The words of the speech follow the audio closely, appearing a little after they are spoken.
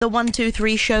The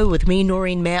 123 show with me,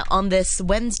 Noreen Mayer, on this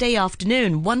Wednesday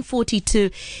afternoon.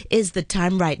 1:42 is the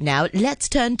time right now. Let's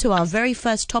turn to our very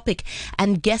first topic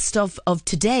and guest of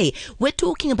today. We're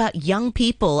talking about young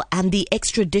people and the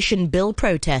extradition bill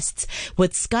protests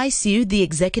with Sky Siu, the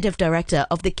executive director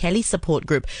of the Kelly Support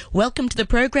Group. Welcome to the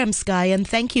program, Sky, and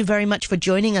thank you very much for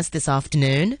joining us this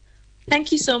afternoon.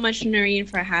 Thank you so much, Noreen,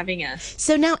 for having us.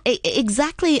 So now,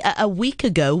 exactly a week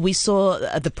ago, we saw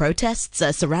the protests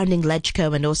surrounding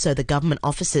LegCo and also the government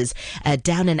offices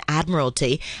down in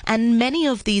Admiralty. And many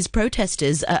of these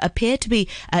protesters appear to be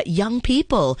young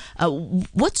people.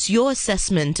 What's your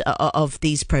assessment of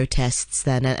these protests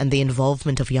then and the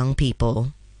involvement of young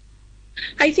people?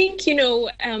 I think, in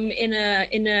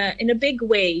a big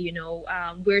way,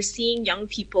 we're seeing young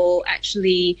people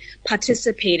actually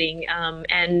participating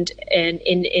and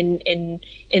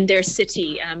in their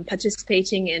city,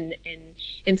 participating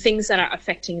in things that are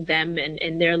affecting them and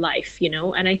in their life,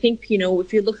 And I think,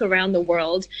 if you look around the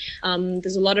world,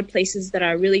 there's a lot of places that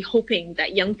are really hoping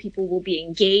that young people will be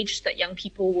engaged, that young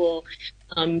people will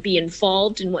be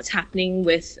involved in what's happening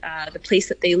with the place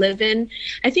that they live in.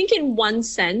 I think in one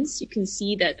sense, you can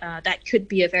see that that could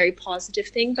be a very positive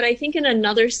thing. But I think in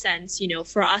another sense,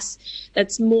 for us,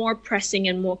 that's more pressing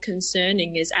and more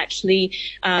concerning is actually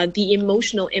the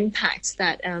emotional impacts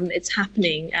that it's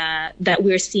happening, that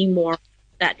we're seeing more,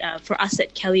 that for us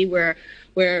at Kelly, we're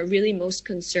really most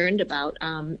concerned about,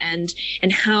 and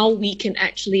how we can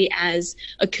actually, as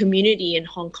a community in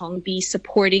Hong Kong, be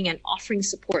supporting and offering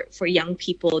support for young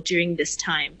people during this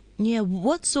time. Yeah,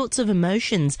 what sorts of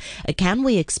emotions can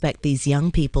we expect these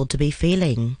young people to be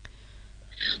feeling?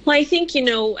 Well, I think,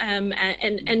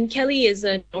 and Kelly is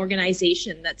an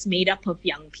organization that's made up of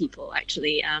young people,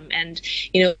 actually,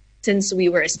 since we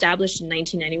were established in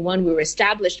 1991, we were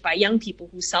established by young people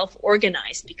who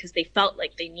self-organized because they felt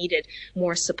like they needed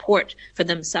more support for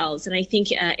themselves. And I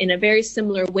think in a very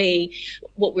similar way,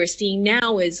 what we're seeing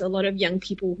now is a lot of young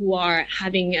people who are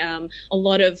having a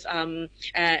lot of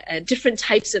different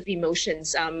types of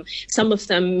emotions. Some of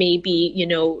them may be,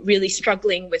 really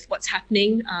struggling with what's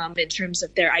happening in terms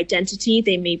of their identity.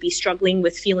 They may be struggling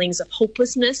with feelings of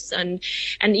hopelessness and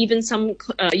even some,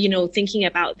 thinking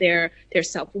about their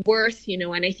self-worth.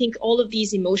 And I think all of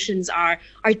these emotions are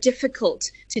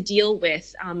difficult to deal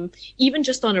with, even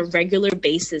just on a regular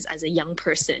basis as a young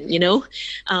person,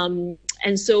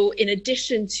 And so in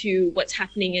addition to what's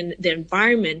happening in the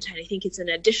environment, I think it's an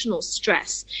additional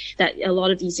stress that a lot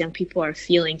of these young people are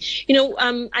feeling.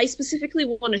 I specifically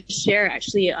want to share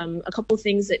actually a couple of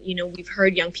things that, we've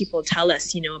heard young people tell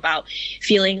us, about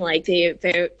feeling like they're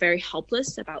very, very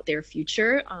helpless about their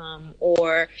future,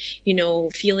 or,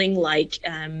 feeling like,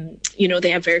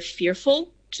 they are very fearful,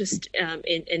 just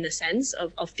in the sense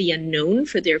of the unknown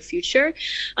for their future.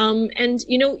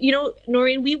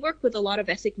 Noreen, we work with a lot of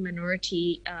ethnic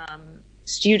minority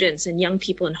students and young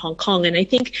people in Hong Kong. And I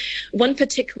think one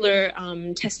particular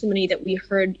testimony that we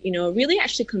heard, really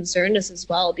actually concerned us as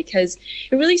well, because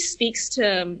it really speaks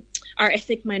to our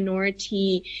ethnic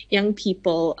minority young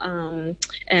people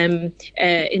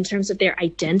in terms of their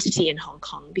identity in Hong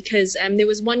Kong. Because there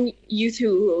was one youth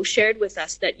who shared with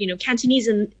us that, Cantonese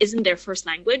isn't their first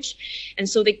language. And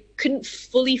so they couldn't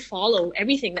fully follow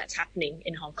everything that's happening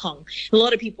in Hong Kong. A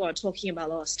lot of people are talking about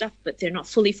a lot of stuff, but they're not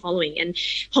fully following. And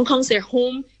Hong Kong's their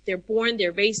home. They're born,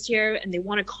 they're raised here, and they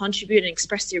want to contribute and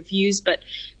express their views, but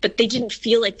they didn't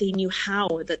feel like they knew how,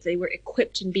 that they were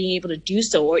equipped in being able to do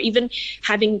so, or even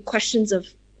having questions of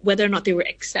whether or not they were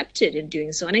accepted in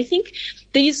doing so. And I think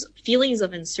these feelings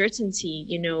of uncertainty,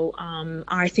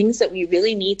 are things that we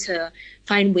really need to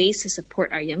find ways to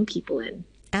support our young people in.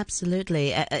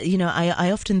 Absolutely. I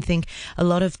often think a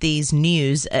lot of these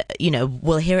news,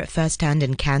 we'll hear it firsthand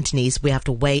in Cantonese. We have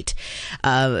to wait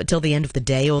till the end of the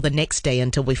day or the next day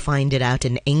until we find it out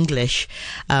in English.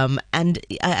 And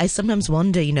I sometimes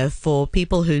wonder, for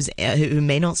people who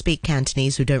may not speak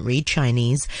Cantonese, who don't read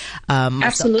Chinese,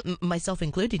 myself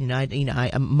included,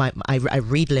 I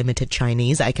read limited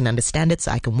Chinese. I can understand it,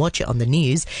 so I can watch it on the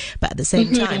news. But at the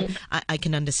same time, I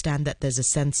can understand that there's a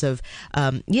sense of,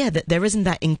 that there isn't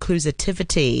that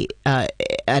inclusivity,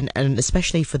 and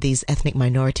especially for these ethnic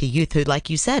minority youth who, like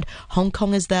you said, Hong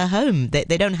Kong is their home.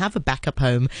 They don't have a backup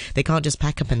home. They can't just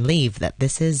pack up and leave. That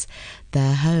this is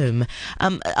their home.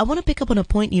 I want to pick up on a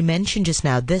point you mentioned just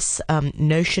now, this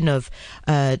notion of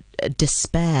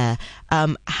despair.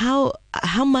 How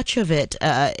how much of it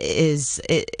is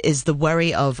the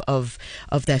worry of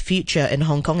their future in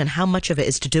Hong Kong, and how much of it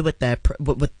is to do with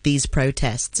with these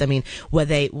protests? I mean, were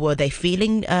they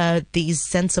feeling these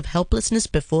sense of helplessness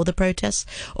before the protests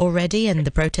already, and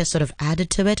the protests sort of added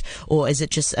to it, or is it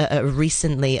just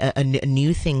recently a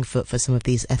new thing for some of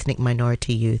these ethnic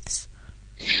minority youths?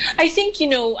 I think,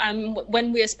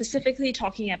 when we are specifically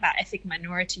talking about ethnic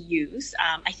minority youth,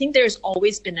 I think there's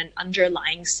always been an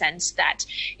underlying sense that,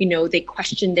 they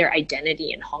question their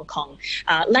identity in Hong Kong.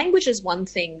 Language is one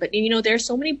thing, but, there are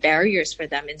so many barriers for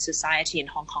them in society in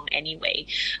Hong Kong anyway,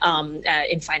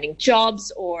 in finding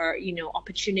jobs or,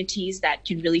 opportunities that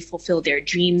can really fulfill their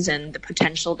dreams and the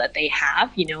potential that they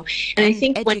have, and I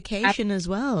think education as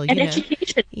well. And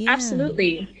education, yeah.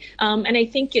 Absolutely. And I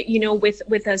think,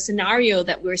 with a scenario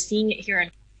that we're seeing it here in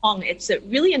Hong Kong, it's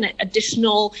really an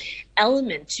additional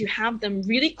element to have them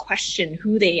really question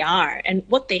who they are and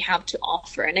what they have to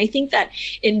offer. And I think that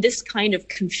in this kind of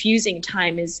confusing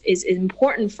time is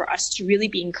important for us to really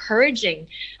be encouraging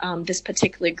this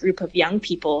particular group of young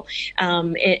people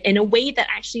in a way that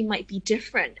actually might be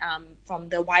different from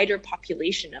the wider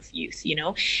population of youth,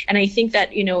 And I think that,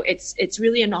 it's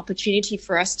really an opportunity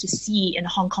for us to see in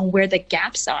Hong Kong where the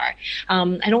gaps are.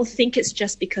 I don't think it's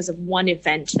just because of one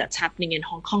event that's happening in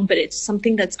Hong Kong, but it's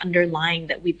something that's underlying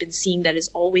that we've been seeing that is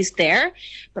always there,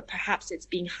 but perhaps it's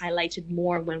being highlighted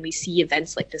more when we see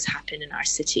events like this happen in our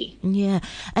city. Yeah.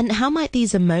 And how might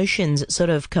these emotions sort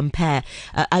of compare?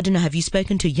 I don't know, have you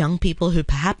spoken to young people who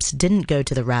perhaps didn't go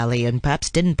to the rally and perhaps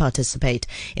didn't participate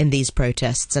in these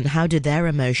protests, and how do their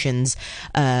emotions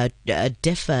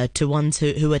differ to ones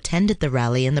who attended the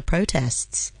rally and the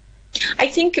protests? I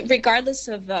think regardless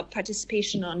of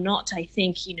participation or not, I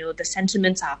think, the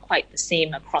sentiments are quite the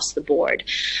same across the board.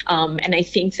 And I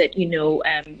think that,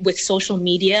 with social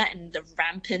media and the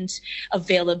rampant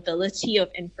availability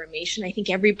of information, I think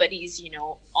everybody's,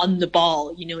 on the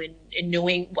ball, in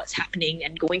knowing what's happening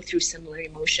and going through similar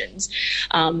emotions.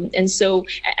 And so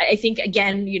I think,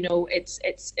 again,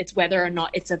 it's whether or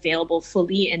not it's available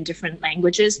fully in different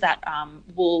languages that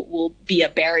will be a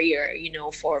barrier,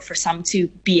 for some to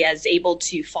be as able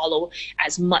to follow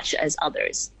as much as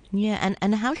others. Yeah,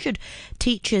 and how should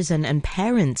teachers and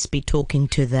parents be talking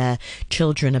to their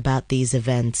children about these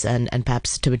events and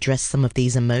perhaps to address some of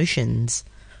these emotions?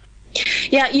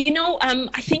 Yeah,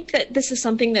 I think that this is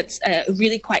something that's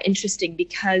really quite interesting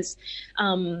because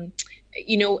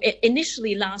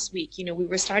initially last week, we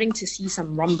were starting to see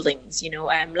some rumblings.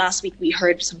 Last week we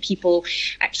heard some people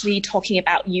actually talking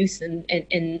about youth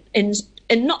in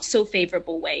not so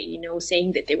favorable way,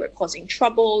 saying that they were causing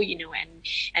trouble,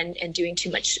 and doing too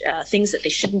much things that they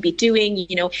shouldn't be doing,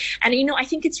 And, I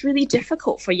think it's really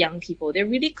difficult for young people. They're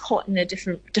really caught in a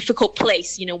difficult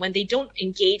place, when they don't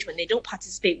engage, when they don't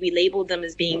participate, we label them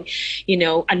as being,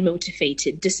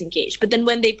 unmotivated, disengaged. But then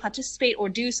when they participate or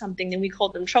do something, then we call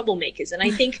them troublemakers. And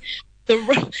I think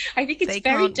it's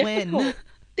very difficult. Win.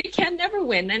 They can never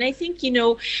win. And I think,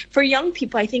 for young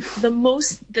people, I think the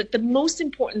most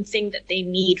important thing that they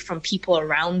need from people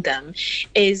around them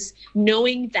is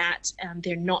knowing that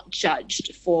they're not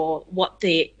judged for what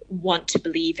they want to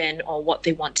believe in or what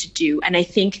they want to do. And I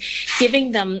think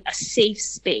giving them a safe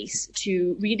space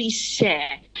to really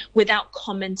share without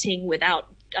commenting, without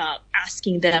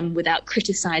asking them, without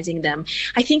criticizing them,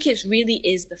 I think it really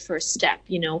is the first step,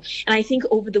 And I think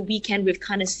over the weekend we've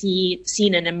kind of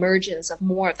seen an emergence of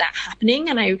more of that happening.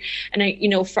 And I,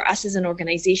 for us as an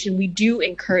organization, we do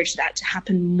encourage that to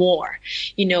happen more,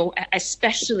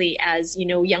 especially as,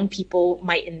 young people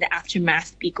might in the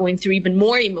aftermath be going through even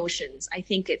more emotions. I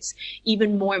think it's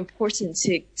even more important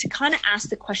to kind of ask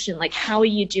the question, like, how are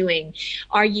you doing?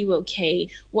 Are you okay?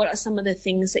 What are some of the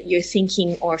things that you're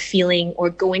thinking or feeling or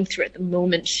going through at the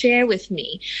moment? Share with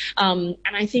me. And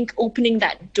I think opening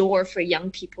that door for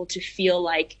young people to feel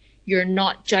like you're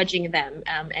not judging them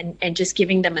and just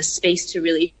giving them a space to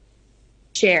really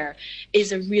share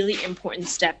is a really important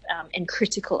step and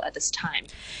critical at this time.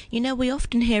 We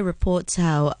often hear reports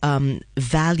how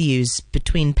values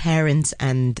between parents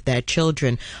and their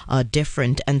children are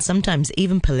different, and sometimes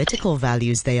even political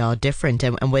values, they are different.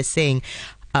 And we're seeing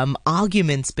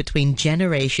arguments between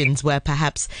generations where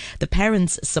perhaps the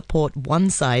parents support one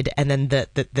side and then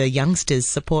the youngsters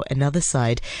support another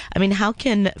side. I mean, how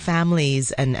can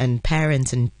families and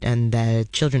parents and their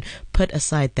children put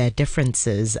aside their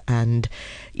differences and,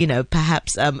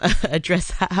 perhaps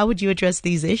address, how would you address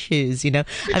these issues? I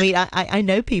mean, I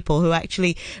know people who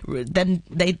actually then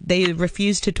they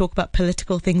refuse to talk about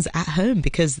political things at home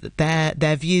because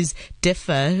their views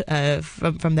differ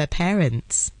from their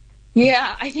parents.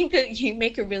 Yeah, I think that you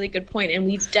make a really good point, and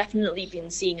we've definitely been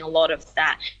seeing a lot of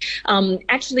that.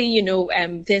 Actually,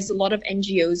 there's a lot of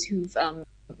NGOs who've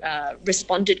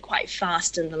responded quite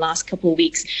fast in the last couple of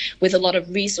weeks with a lot of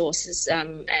resources,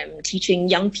 teaching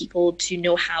young people to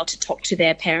know how to talk to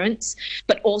their parents,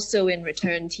 but also in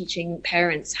return teaching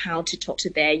parents how to talk to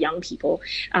their young people.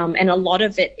 And a lot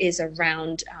of it is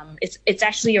around, it's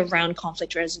actually around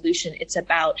conflict resolution. It's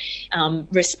about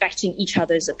respecting each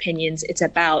other's opinions. It's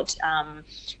about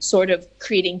sort of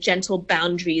creating gentle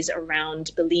boundaries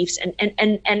around beliefs,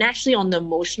 and actually on the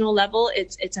emotional level,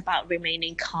 it's about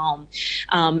remaining calm.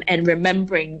 And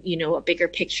remembering, a bigger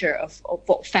picture of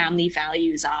what family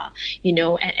values are,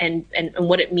 and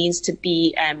what it means to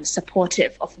be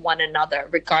supportive of one another,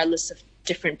 regardless of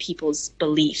different people's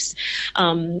beliefs.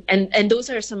 And those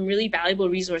are some really valuable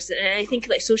resources. And I think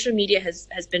like social media has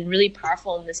been really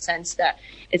powerful in the sense that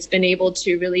it's been able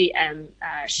to really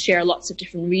share lots of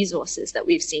different resources that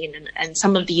we've seen. And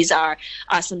some of these are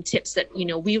some tips that,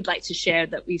 we would like to share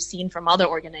that we've seen from other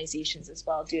organizations as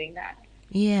well doing that.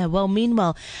 Yeah, well,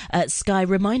 meanwhile, Sky,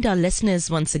 remind our listeners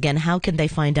once again, how can they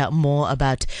find out more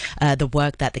about the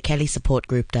work that the Kelly Support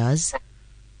Group does?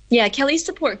 Yeah, Kelly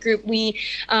Support Group, we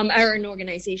are an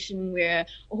organization. We're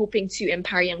hoping to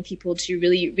empower young people to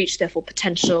really reach their full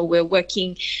potential. We're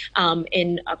working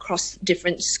across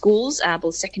different schools,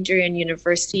 both secondary and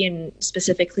university, and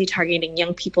specifically targeting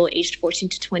young people aged 14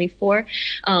 to 24.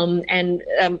 And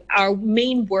our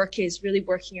main work is really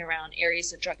working around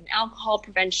areas of drug and alcohol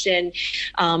prevention,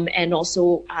 and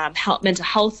also mental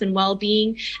health and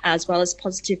well-being, as well as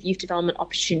positive youth development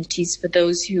opportunities for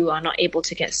those who are not able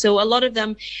to get. So a lot of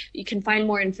them, you can find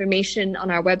more information on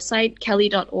our website,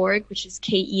 kelly.org, which is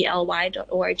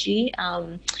KELY.org,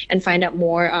 and find out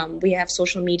more. We have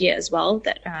social media as well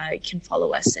that you can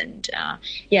follow us and,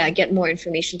 get more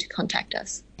information to contact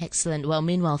us. Excellent. Well,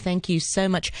 meanwhile, thank you so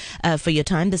much for your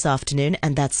time this afternoon.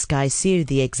 And that's Sky Siu,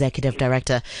 the Executive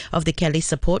Director of the Kelly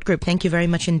Support Group. Thank you very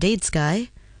much indeed, Sky.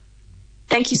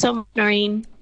 Thank you so much, Noreen.